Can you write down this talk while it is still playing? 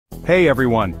Hey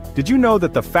everyone, did you know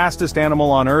that the fastest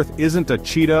animal on Earth isn't a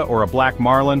cheetah or a black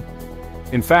marlin?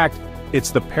 In fact,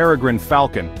 it's the Peregrine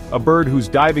Falcon, a bird whose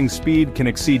diving speed can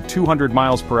exceed 200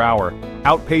 miles per hour,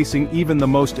 outpacing even the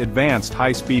most advanced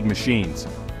high-speed machines.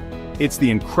 It's the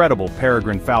incredible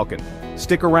Peregrine Falcon.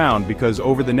 Stick around because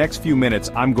over the next few minutes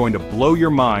I'm going to blow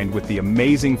your mind with the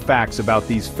amazing facts about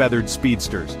these feathered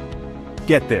speedsters.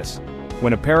 Get this,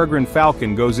 when a Peregrine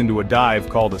Falcon goes into a dive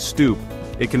called a stoop,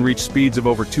 it can reach speeds of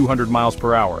over 200 miles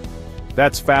per hour.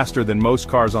 That's faster than most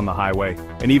cars on the highway,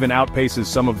 and even outpaces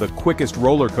some of the quickest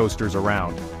roller coasters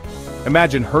around.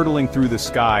 Imagine hurtling through the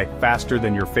sky faster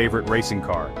than your favorite racing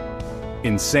car.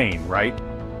 Insane, right?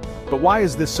 But why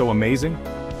is this so amazing?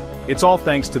 It's all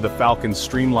thanks to the Falcon's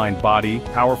streamlined body,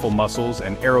 powerful muscles,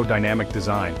 and aerodynamic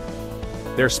design.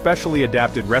 Their specially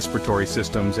adapted respiratory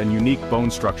systems and unique bone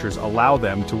structures allow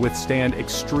them to withstand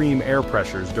extreme air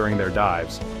pressures during their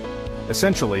dives.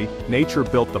 Essentially, nature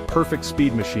built the perfect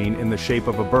speed machine in the shape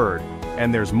of a bird,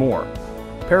 and there's more.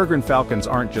 Peregrine falcons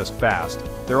aren't just fast,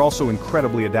 they're also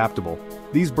incredibly adaptable.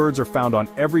 These birds are found on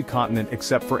every continent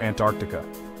except for Antarctica.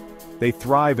 They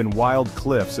thrive in wild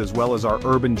cliffs as well as our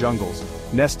urban jungles,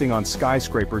 nesting on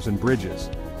skyscrapers and bridges.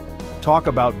 Talk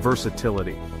about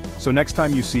versatility. So next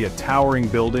time you see a towering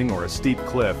building or a steep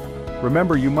cliff,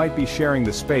 remember you might be sharing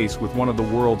the space with one of the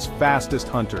world's fastest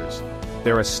hunters.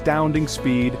 Their astounding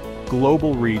speed,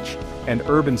 global reach, and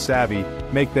urban savvy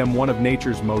make them one of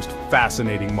nature's most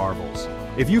fascinating marvels.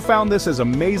 If you found this as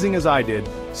amazing as I did,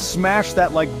 smash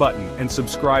that like button and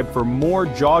subscribe for more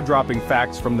jaw-dropping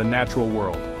facts from the natural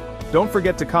world. Don't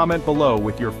forget to comment below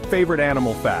with your favorite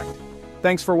animal fact.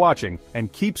 Thanks for watching, and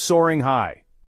keep soaring high.